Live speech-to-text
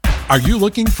Are you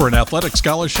looking for an athletic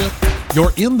scholarship?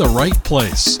 You're in the right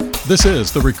place. This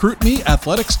is the Recruit Me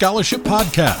Athletic Scholarship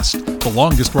Podcast, the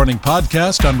longest-running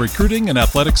podcast on recruiting and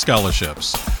athletic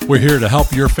scholarships. We're here to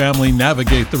help your family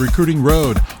navigate the recruiting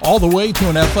road all the way to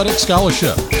an athletic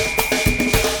scholarship.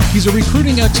 He's a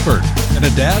recruiting expert and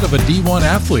a dad of a D1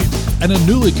 athlete and a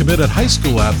newly committed high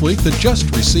school athlete that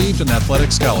just received an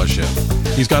athletic scholarship.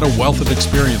 He's got a wealth of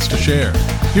experience to share.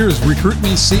 Here's Recruit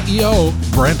Me CEO,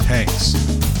 Brent Hanks.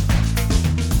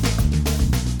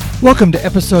 Welcome to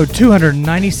episode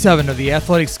 297 of the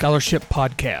Athletic Scholarship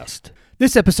Podcast.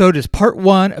 This episode is part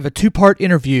one of a two-part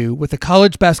interview with a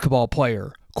college basketball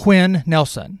player, Quinn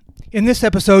Nelson. In this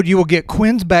episode, you will get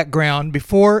Quinn's background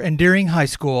before and during high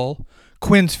school,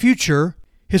 Quinn's future,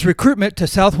 his recruitment to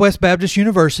Southwest Baptist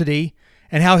University,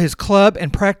 and how his club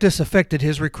and practice affected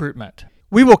his recruitment.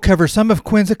 We will cover some of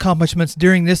Quinn's accomplishments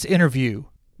during this interview.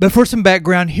 But for some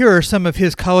background, here are some of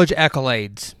his college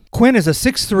accolades. Quinn is a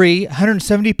 6'3",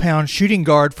 170-pound shooting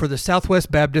guard for the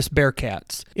Southwest Baptist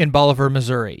Bearcats in Bolivar,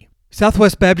 Missouri.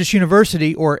 Southwest Baptist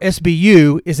University, or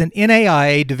SBU, is an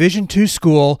NAIA Division II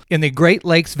school in the Great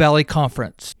Lakes Valley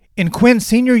Conference. In Quinn's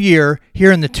senior year,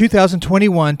 here in the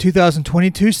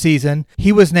 2021-2022 season,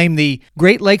 he was named the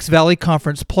Great Lakes Valley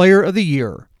Conference Player of the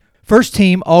Year, First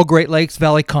Team All-Great Lakes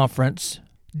Valley Conference,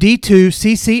 D2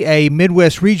 CCA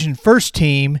Midwest Region First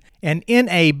Team, and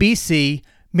NABC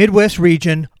Midwest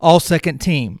Region All-Second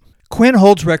Team. Quinn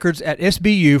holds records at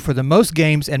SBU for the most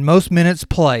games and most minutes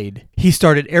played. He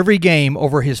started every game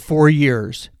over his 4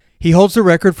 years. He holds the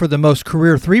record for the most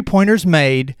career three-pointers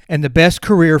made and the best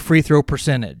career free throw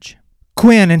percentage.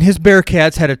 Quinn and his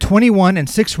Bearcats had a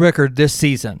 21-6 record this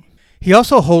season. He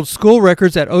also holds school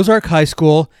records at Ozark High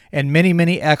School and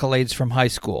many accolades from high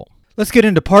school. Let's get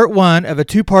into part one of a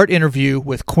two-part interview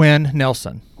with Quinn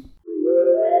Nelson.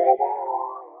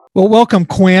 Well, welcome,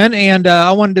 Quinn, and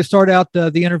I wanted to start out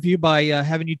the interview by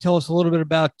having you tell us a little bit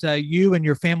about you and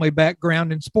your family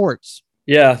background in sports.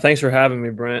 Yeah, thanks for having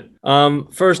me, Brent.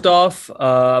 First off,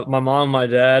 my mom and my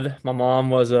dad. My mom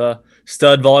was a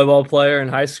stud volleyball player in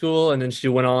high school, and then she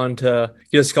went on to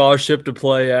get a scholarship to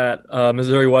play at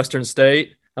Missouri Western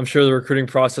State. I'm sure the recruiting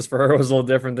process for her was a little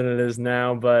different than it is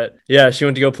now, but yeah, she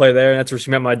went to go play there, and that's where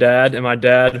she met my dad, and my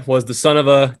dad was the son of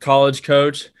a college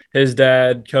coach. His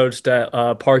dad coached at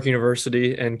Park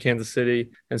University in Kansas City.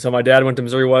 And so my dad went to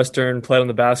Missouri Western, played on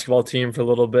the basketball team for a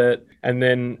little bit. And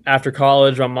then after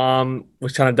college, my mom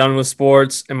was kind of done with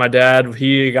sports. And my dad,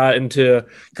 he got into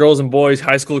girls and boys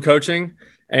high school coaching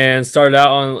and started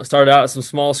out at some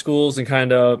small schools and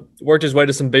kind of worked his way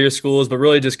to some bigger schools, but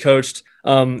really just coached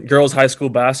girls high school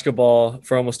basketball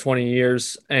for almost 20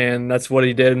 years. And that's what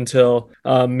he did until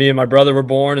me and my brother were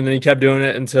born. And then he kept doing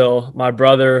it until my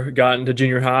brother got into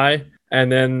junior high. And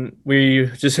then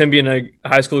him being a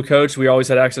high school coach, we always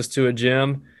had access to a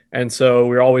gym. And so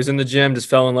we were always in the gym, just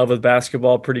fell in love with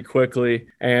basketball pretty quickly.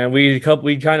 And we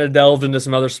kind of delved into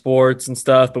some other sports and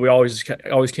stuff, but we always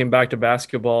came back to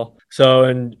basketball. So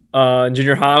in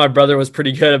junior high, my brother was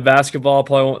pretty good at basketball,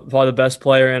 probably the best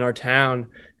player in our town.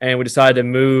 And we decided to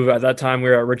move. At that time, we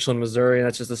were at Richland, Missouri, and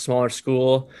that's just a smaller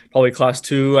school, probably class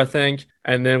 2, I think.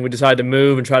 And then we decided to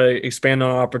move and try to expand on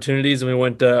our opportunities. And we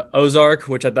went to Ozark,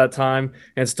 which at that time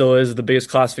and still is the biggest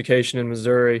classification in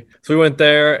Missouri. So we went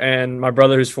there, and my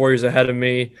brother, who's 4 years ahead of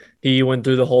me, he went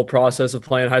through the whole process of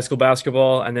playing high school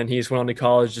basketball. And then he just went on to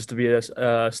college just to be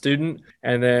a student.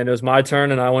 And then it was my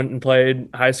turn, and I went and played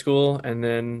high school and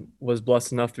then was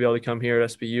blessed enough to be able to come here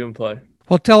at SBU and play.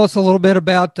 Well, tell us a little bit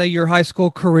about your high school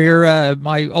career.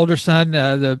 My older son,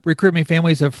 the Recruit Me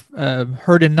families have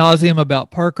heard in nauseam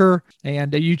about Parker,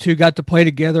 and you two got to play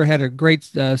together, had a great,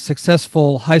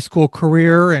 successful high school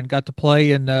career, and got to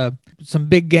play in some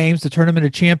big games, the Tournament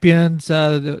of Champions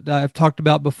that I've talked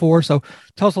about before. So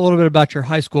tell us a little bit about your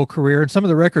high school career and some of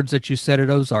the records that you set at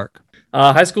Ozark.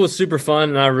 High school was super fun,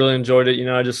 and I really enjoyed it.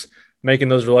 I just making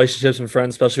those relationships and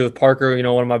friends, especially with Parker,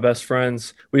 one of my best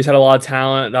friends. We just had a lot of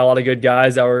talent, a lot of good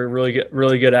guys that were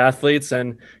really good athletes.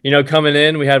 And, coming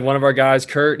in, we had one of our guys,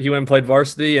 Kurt, he went and played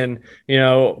varsity. And,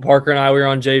 Parker and I, we were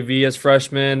on JV as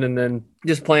freshmen, and then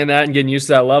just playing that and getting used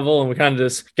to that level. And we kind of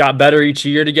just got better each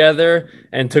year together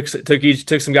and took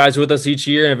some guys with us each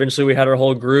year. And eventually we had our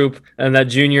whole group in that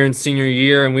junior and senior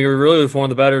year. And we were really one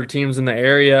of the better teams in the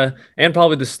area and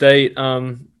probably the state.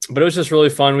 But it was just really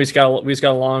fun. We just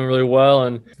got along really well,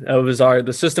 and it was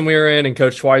the system we were in, and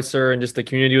Coach Schweitzer, and just the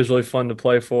community was really fun to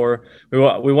play for. We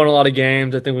won a lot of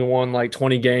games. I think we won like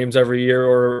 20 games every year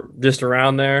or just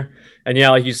around there. And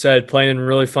yeah, like you said, playing in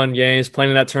really fun games,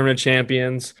 playing in that tournament of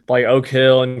champions like Oak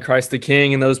Hill and Christ the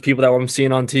King and those people that I'm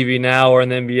seeing on TV now or in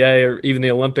the NBA or even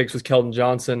the Olympics with Keldon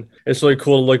Johnson. It's really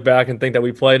cool to look back and think that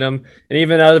we played them. And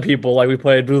even other people, like we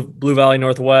played Blue Valley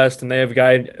Northwest, and they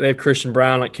have Christian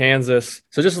Brown at Kansas.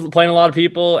 So just playing a lot of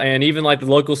people, and even like the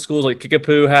local schools like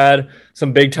Kickapoo had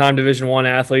some big time Division I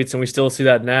athletes, and we still see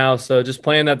that now. So just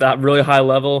playing at that really high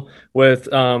level with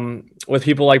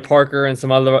people like Parker and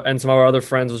some of our other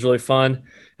friends was really fun.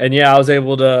 And yeah, I was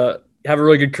able to have a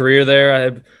really good career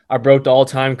there. I broke the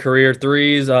all-time career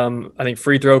threes. I think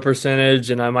free throw percentage,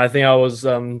 and I think I was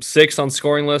sixth on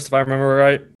scoring list if I remember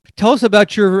right. Tell us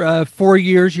about your 4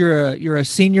 years. You're a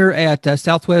senior at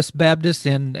Southwest Baptist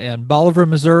in Bolivar,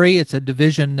 Missouri. It's a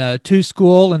Division II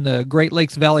school in the Great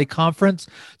Lakes Valley Conference.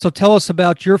 So tell us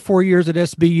about your 4 years at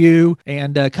SBU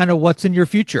and kind of what's in your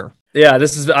future. Yeah,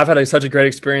 I've had such a great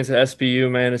experience at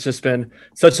SBU, man. It's just been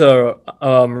such a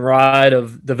ride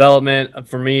of development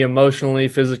for me emotionally,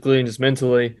 physically, and just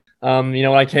mentally. When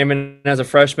I came in as a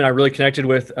freshman, I really connected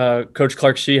with Coach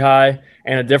Clark Shehai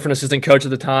and a different assistant coach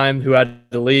at the time who had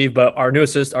to leave. But our other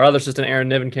assistant, Aaron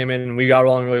Niven, came in and we got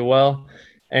along really well.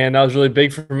 And that was really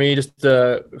big for me just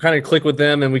to kind of click with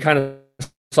them. And we kind of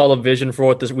saw the vision for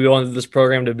what we wanted this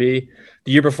program to be.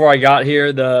 The year before I got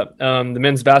here, the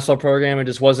men's basketball program,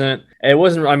 just wasn't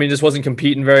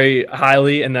competing very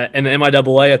highly in the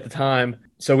MIAA at the time.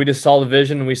 So we just saw the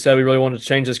vision and we said we really wanted to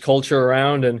change this culture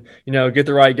around and, get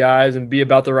the right guys and be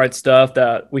about the right stuff,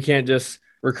 that we can't just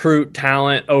recruit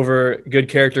talent over good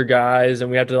character guys. And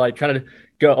we have to kind of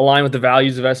go align with the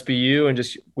values of SBU and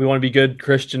we want to be good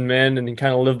Christian men and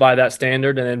kind of live by that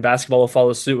standard. And then basketball will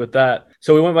follow suit with that.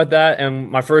 So we went with that.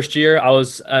 And my first year, I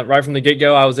was right from the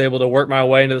get-go, I was able to work my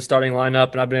way into the starting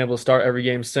lineup, and I've been able to start every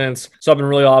game since. So I've been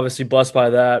really obviously blessed by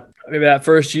that. Maybe that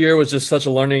first year was just such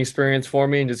a learning experience for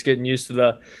me and just getting used to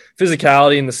the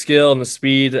physicality and the skill and the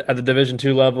speed at the Division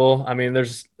II level. I mean,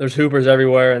 there's hoopers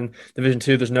everywhere, and Division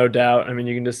II, there's no doubt. I mean,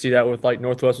 you can just see that with like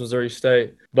Northwest Missouri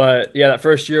State. But yeah, that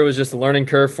first year was just a learning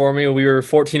curve for me. We were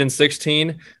 14-16,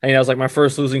 and that was like my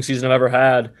first losing season I've ever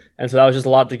had. And so that was just a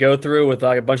lot to go through with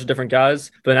like a bunch of different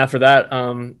guys. But then after that,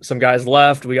 some guys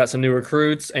left. We got some new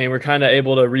recruits, and we're kind of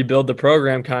able to rebuild the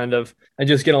program and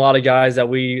just get a lot of guys that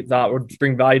we thought would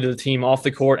bring value to the team off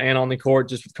the court and on the court,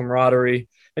 just with camaraderie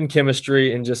and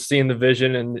chemistry and just seeing the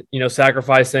vision and,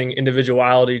 sacrificing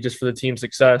individuality just for the team's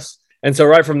success. And so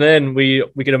right from then, we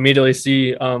could immediately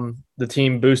see the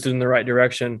team boosted in the right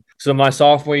direction. So my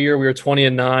sophomore year, we were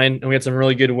 20-9, and we had some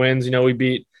really good wins. We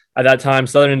beat, at that time,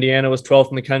 Southern Indiana was 12th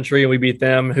in the country, and we beat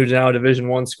them, who's now a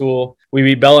Division I school. We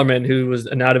beat Bellarmine, who was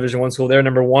now Division I school. They're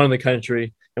number 1 in the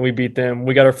country, and we beat them.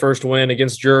 We got our first win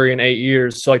against Drury in 8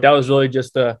 years. So that was really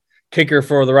just a kicker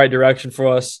for the right direction for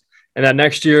us. And that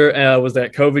next year was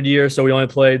that COVID year, so we only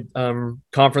played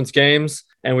conference games,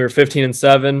 and we were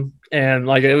 15-7. And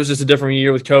it was just a different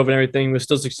year with COVID and everything. We were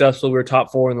still successful. We were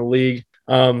top 4 in the league.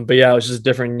 But yeah, it was just a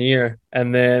different year.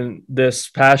 And then this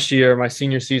past year, my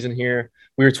senior season here,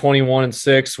 we were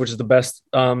 21-6, which is the best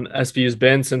SBU's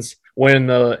been since winning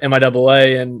the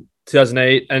MIAA in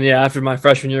 2008. And yeah, after my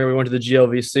freshman year, we went to the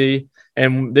GLVC.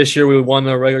 And this year we won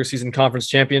the regular season conference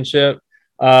championship.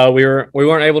 We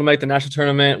weren't able to make the national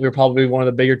tournament. We were probably one of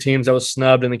the bigger teams that was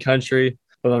snubbed in the country.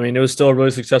 But I mean, it was still a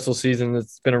really successful season.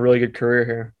 It's been a really good career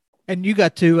here. And you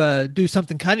got to do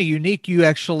something kind of unique. You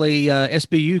actually,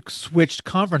 SBU switched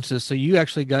conferences. So you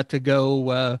actually got to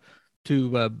go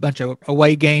to a bunch of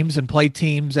away games and play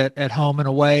teams at home and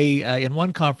away in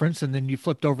one conference. And then you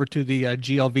flipped over to the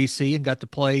GLVC and got to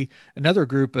play another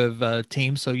group of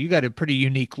teams. So you got a pretty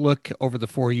unique look over the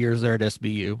 4 years there at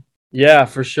SBU. Yeah,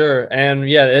 for sure. And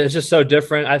yeah, it's just so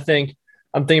different. I think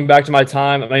I'm thinking back to my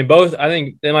time. I mean, I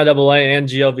think MIAA and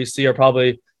GLVC are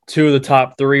probably 2 of the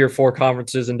top 3 or 4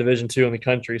 conferences in Division II in the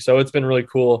country. So it's been really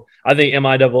cool. I think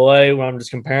MIAA, when I'm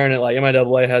just comparing it,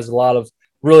 MIAA has a lot of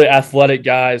really athletic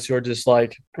guys who are just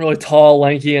really tall,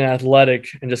 lanky, and athletic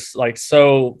and just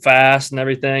so fast and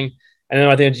everything. And then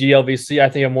I think GLVC, I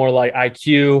think are more like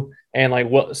IQ and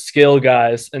what skill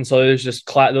guys. And so there's just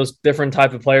those different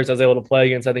type of players I was able to play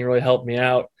against, I think really helped me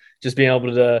out, just being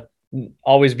able to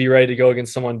always be ready to go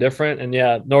against someone different. And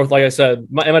yeah, like I said,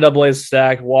 MIAA is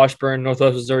stacked. Washburn,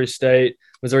 Northwest Missouri State,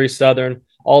 Missouri Southern,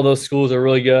 all those schools are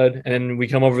really good. And we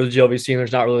come over to the GLVC and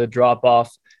there's not really a drop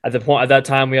off. At that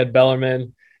time we had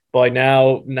Bellarmine, but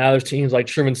now there's teams like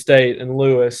Truman State and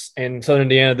Lewis and Southern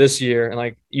Indiana this year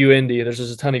and UIndy. There's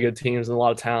just a ton of good teams and a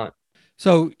lot of talent.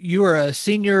 So you are a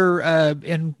senior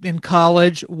in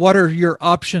college. What are your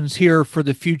options here for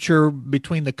the future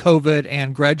between the COVID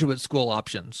and graduate school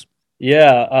options?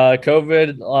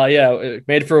 COVID, it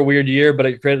made for a weird year, but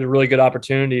it created a really good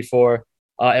opportunity for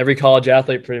every college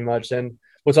athlete pretty much. And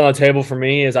what's on the table for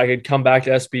me is I could come back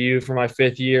to SBU for my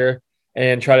 5th year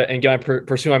and try to and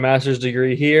pursue my master's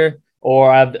degree here,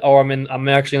 or I'm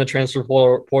actually in the transfer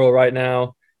portal right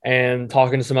now and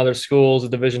talking to some other schools at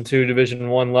Division II, Division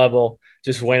I level,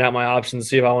 just weighing out my options to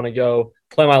see if I want to go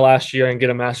play my last year and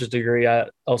get a master's degree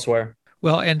elsewhere.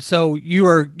 Well, and so you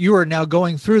are now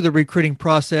going through the recruiting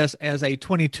process as a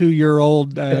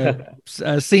 22-year-old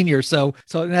senior. So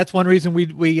that's one reason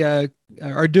we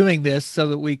are doing this, so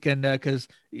that we can, because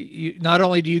not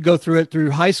only do you go through it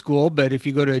through high school, but if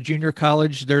you go to a junior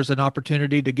college, there's an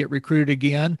opportunity to get recruited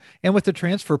again. And with the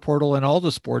transfer portal in all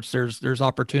the sports, there's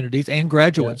opportunities, and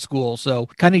graduate school. So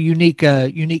kind of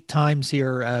unique times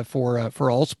here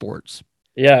for all sports.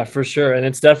 Yeah, for sure. And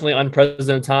it's definitely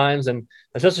unprecedented times. And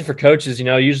especially for coaches,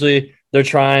 usually they're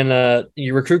trying to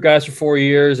you recruit guys for 4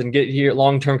 years and get here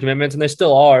long-term commitments, and they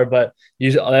still are. But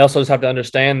they also just have to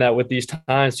understand that with these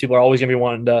times, people are always going to be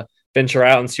wanting to venture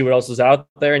out and see what else is out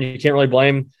there. And you can't really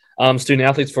blame student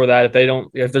athletes for that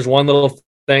if there's one little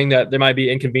thing that they might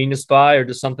be inconvenienced by, or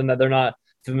just something that they're not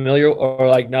familiar, or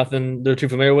like nothing they're too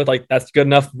familiar with, like that's good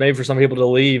enough maybe for some people to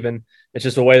leave. And it's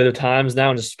just the way of the times now,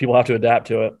 and just people have to adapt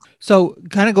to it. So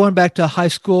kind of going back to high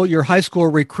school, your high school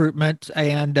recruitment,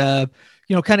 and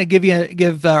kind of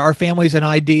give our families an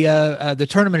idea. The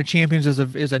Tournament of Champions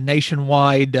is a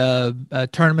nationwide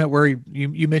tournament where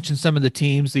you mentioned some of the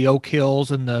teams, the Oak Hills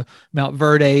and the Mount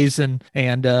Verdes, and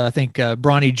I think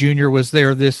Bronny Jr. was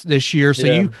there this year.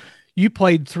 So you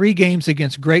played 3 games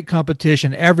against great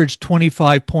competition, averaged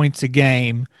 25 points a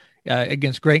game.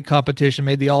 Against great competition,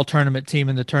 made the all-tournament team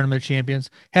in the Tournament of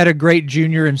Champions, had a great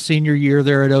junior and senior year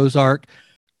there at Ozark.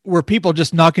 Were people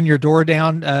just knocking your door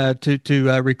down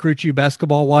to recruit you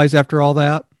basketball-wise after all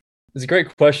that? It's a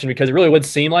great question, because it really would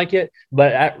seem like it.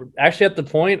 But actually at the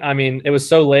point, it was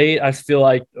so late. I feel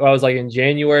like I was like in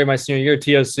January, my senior year at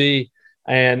TOC,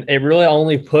 and it really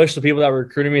only pushed the people that were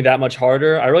recruiting me that much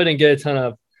harder. I really didn't get a ton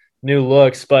of new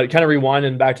looks, but kind of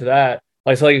rewinding back to that,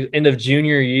 like end of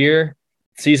junior year,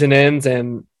 season ends,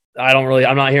 and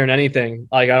I'm not hearing anything.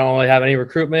 Like, I don't really have any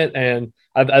recruitment. And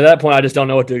at that point, I just don't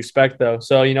know what to expect though.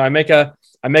 So, I make a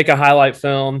highlight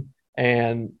film,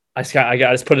 and I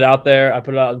just put it out there. I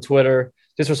put it out on Twitter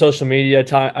just for social media.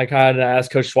 I kind of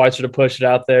asked Coach Schweitzer to push it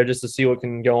out there just to see what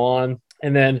can go on.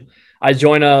 And then I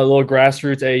joined a little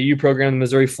grassroots AAU program, the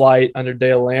Missouri Flight, under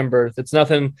Dale Lambert. It's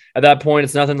nothing at that point.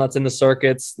 It's nothing that's in the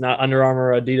circuits, not Under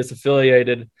Armour or Adidas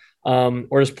affiliated.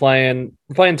 We're just playing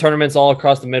tournaments all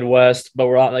across the Midwest, but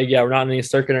we're not in any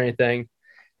circuit or anything.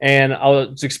 And I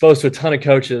was exposed to a ton of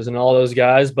coaches and all those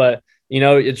guys, but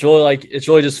it's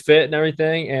really just fit and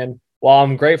everything. And while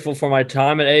I'm grateful for my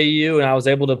time at AAU and I was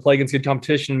able to play against good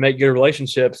competition and make good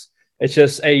relationships, it's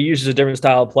just AAU is just a different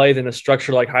style of play than a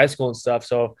structure like high school and stuff.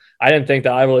 So I didn't think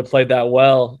that I really played that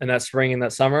well in that spring and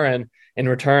that summer. And in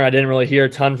return, I didn't really hear a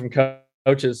ton from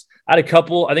coaches. I had a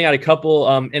couple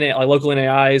local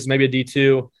NAIs, maybe a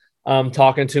D2,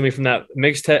 talking to me from that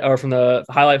mixtape or from the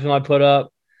highlight film I put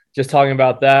up, just talking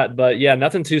about that. But yeah,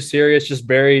 nothing too serious, just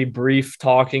very brief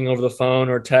talking over the phone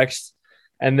or text.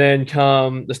 And then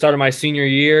come the start of my senior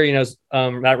year,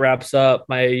 that wraps up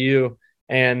my AAU.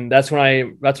 And that's when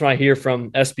I hear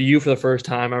from SBU for the first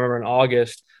time. I remember in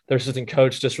August, their assistant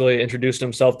coach just really introduced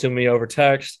himself to me over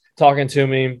text, talking to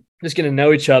me, just getting to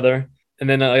know each other. And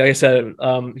then, like I said,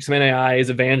 some NAIs,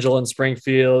 Evangel in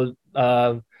Springfield,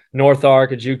 North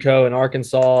Ark, JUCO in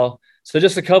Arkansas. So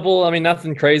just a couple,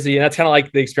 nothing crazy. And that's kind of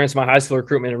like the experience of my high school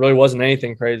recruitment. It really wasn't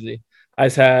anything crazy. I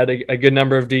just had a good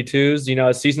number of D2s.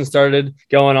 As season started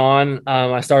going on,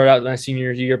 I started out my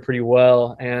senior year pretty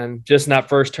well. And just in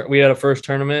that we had a first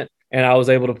tournament, and I was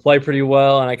able to play pretty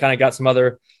well. And I kind of got some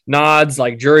other nods,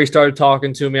 like jury started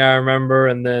talking to me, I remember.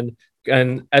 And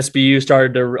SBU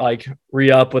started to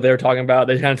re-up what they were talking about.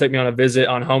 They kind of took me on a visit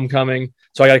on homecoming.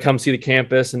 So I got to come see the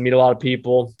campus and meet a lot of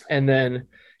people. And then,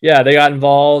 they got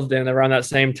involved. And around that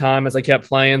same time, as I kept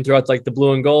playing throughout the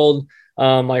blue and gold,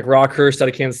 Rockhurst out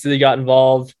of Kansas City got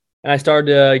involved. And I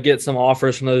started to get some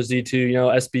offers from those D2.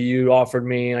 SBU offered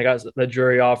me, and I got the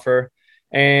jury offer.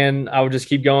 And I would just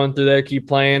keep going through there, keep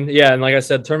playing. Yeah, and like I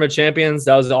said, Tournament Champions,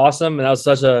 that was awesome. And that was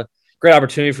such a great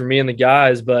opportunity for me and the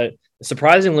guys. But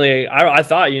surprisingly, I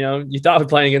thought, you thought with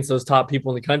playing against those top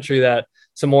people in the country that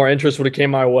some more interest would have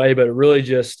came my way, but it really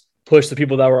just pushed the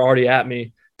people that were already at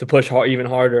me to push even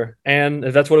harder. And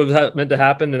if that's what it was meant to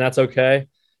happen, then that's okay.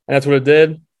 And that's what it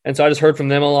did. And so I just heard from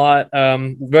them a lot.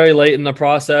 Very late in the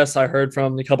process, I heard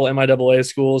from a couple of MIAA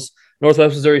schools.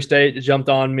 Northwest Missouri State jumped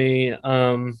on me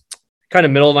kind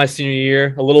of middle of my senior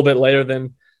year, a little bit later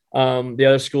than the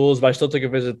other schools, but I still took a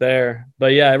visit there.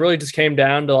 But yeah, it really just came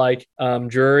down to like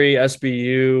Drury,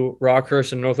 SBU,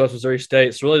 Rockhurst, and Northwest Missouri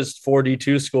State. So really just 4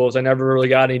 D2 schools. I never really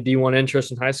got any D1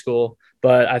 interest in high school,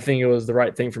 but I think it was the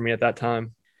right thing for me at that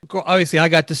time. Obviously, I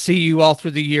got to see you all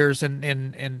through the years,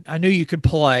 and I knew you could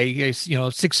play. You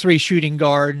 6'3" shooting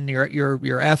guard, and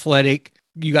you're athletic.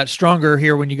 You got stronger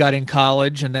here when you got in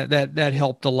college, and that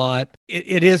helped a lot.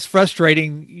 It is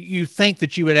frustrating. You think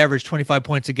that you would average 25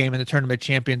 points a game in the Tournament of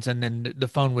Champions, and then the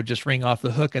phone would just ring off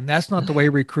the hook, and that's not the way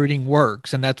recruiting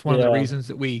works. And that's one of the reasons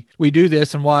that we do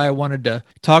this, and why I wanted to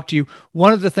talk to you.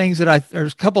 One of the things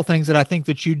there's a couple things that I think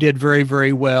that you did very,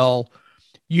 very well.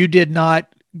 You did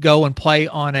not go and play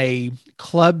on a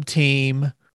club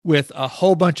team with a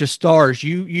whole bunch of stars.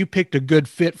 You picked a good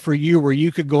fit for you where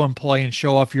you could go and play and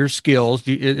show off your skills.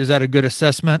 Is that a good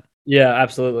assessment? Yeah,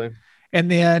 absolutely. And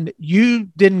then you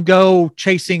didn't go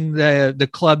chasing the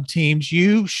club teams.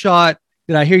 You shot,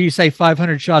 did I hear you say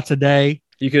 500 shots a day?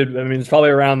 It's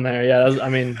probably around there. Yeah.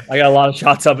 I got a lot of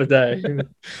shots up a day.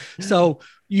 So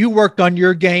you worked on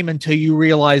your game until you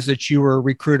realized that you were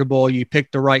recruitable. You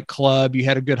picked the right club. You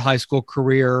had a good high school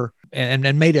career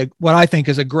and made what I think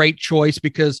is a great choice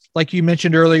because, like you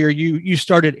mentioned earlier, you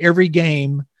started every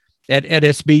game at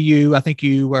SBU. I think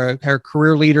you were a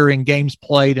career leader in games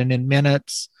played and in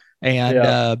minutes.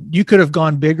 And you could have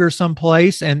gone bigger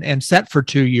someplace and sat for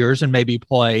 2 years and maybe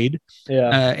played.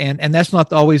 Yeah. And that's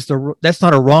not always that's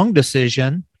not a wrong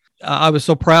decision. I was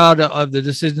so proud of the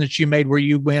decision that you made where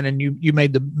you went and you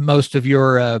made the most of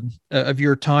your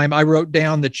time. I wrote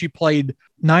down that you played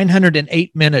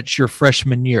 908 minutes your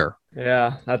freshman year.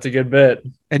 Yeah, that's a good bit.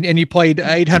 And you played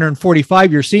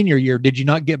 845 your senior year. Did you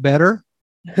not get better?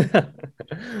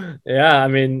 Yeah,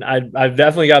 I've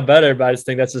definitely got better, but I just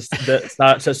think that's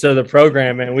not just the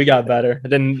program, and we got better. They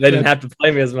didn't have to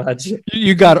play me as much.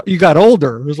 You got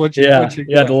older. Was what you got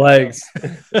the legs.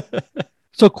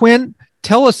 So Quinn,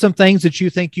 tell us some things that you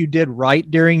think you did right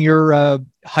during your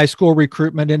high school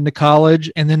recruitment into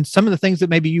college, and then some of the things that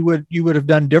maybe you would have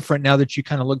done different now that you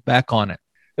kind of look back on it.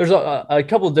 There's a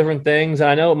couple of different things, and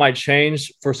I know it might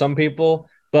change for some people,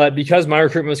 but because my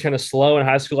recruitment was kind of slow in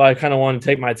high school, I kind of wanted to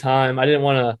take my time. I didn't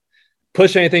want to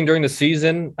push anything during the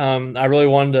season. I really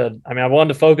wanted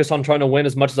to focus on trying to win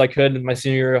as much as I could in my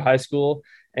senior year of high school.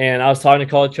 And I was talking to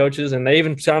college coaches, and they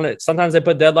even sometimes they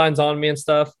put deadlines on me and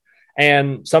stuff.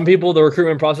 And some people, the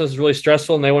recruitment process is really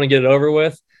stressful and they want to get it over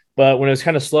with. But when it was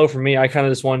kind of slow for me, I kind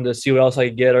of just wanted to see what else I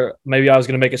could get, or maybe I was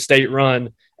going to make a state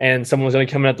run and someone was going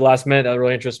to come in at the last minute that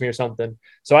really interested me or something.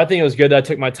 So I think it was good that I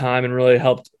took my time and really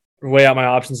helped weigh out my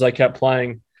options as I kept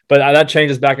playing. But that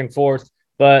changes back and forth.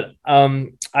 But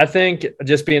I think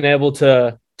just being able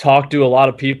to talk to a lot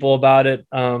of people about it,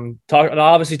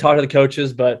 obviously talk to the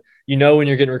coaches, but when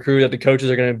you're getting recruited that the coaches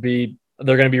are going to be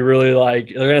really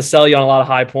they're going to sell you on a lot of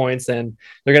high points, and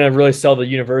they're going to really sell the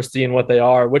university and what they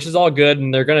are, which is all good.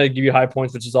 And they're going to give you high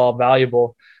points, which is all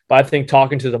valuable. But I think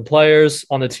talking to the players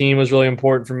on the team was really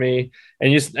important for me.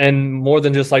 And more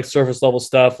than just like surface level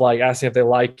stuff, like asking if they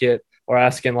like it or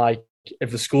asking like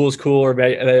if the school is cool or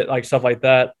like stuff like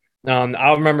that.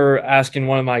 I remember asking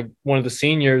one of the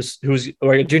seniors who was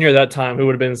like a junior at that time, who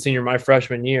would have been a senior my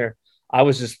freshman year. I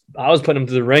was putting him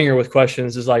through the ringer with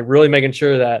questions, just like really making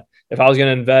sure that if I was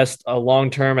going to invest a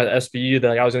long-term at SBU,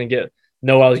 that I was going to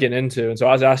know what I was getting into. And so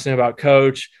I was asking him about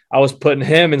coach. I was putting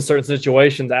him in certain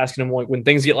situations, asking him like, when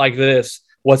things get like this,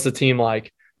 what's the team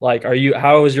like? Like,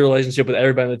 how is your relationship with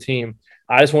everybody on the team?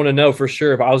 I just want to know for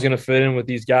sure if I was going to fit in with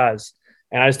these guys.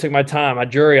 And I just took my time. At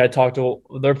Jury, I talked to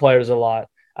their players a lot.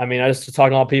 I just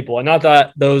talked to a lot of people, and not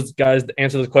that those guys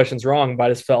answered those questions wrong, but I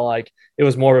just felt like it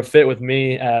was more of a fit with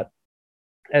me at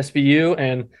SBU.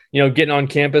 And getting on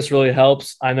campus really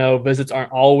helps. I know visits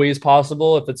aren't always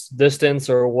possible if it's distance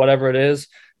or whatever it is,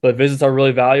 but visits are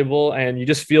really valuable, and you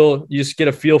just get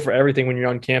a feel for everything when you're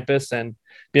on campus, and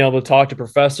being able to talk to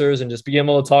professors and just being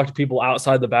able to talk to people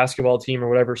outside the basketball team or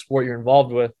whatever sport you're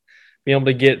involved with, being able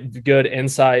to get good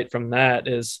insight from that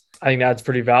I think that's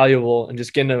pretty valuable, and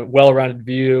just getting a well-rounded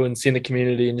view and seeing the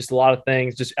community and just a lot of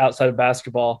things just outside of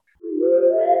basketball.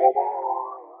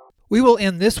 We will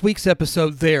end this week's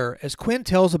episode there as Quinn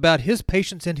tells about his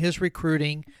patience in his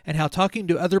recruiting and how talking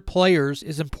to other players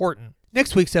is important.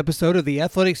 Next week's episode of the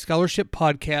Athletic Scholarship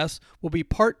Podcast will be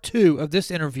part 2 of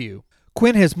this interview.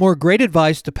 Quinn has more great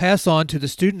advice to pass on to the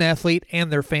student athlete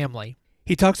and their family.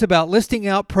 He talks about listing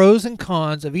out pros and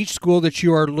cons of each school that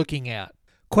you are looking at,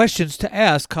 questions to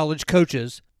ask college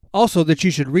coaches, also that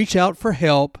you should reach out for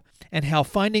help, and how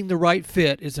finding the right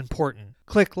fit is important.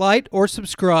 Click like or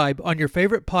subscribe on your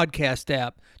favorite podcast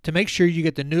app to make sure you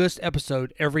get the newest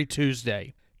episode every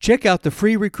Tuesday. Check out the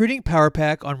free Recruiting Power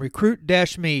Pack on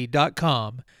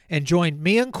recruit-me.com and join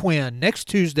me and Quinn next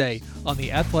Tuesday on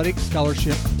the Athletic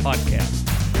Scholarship Podcast.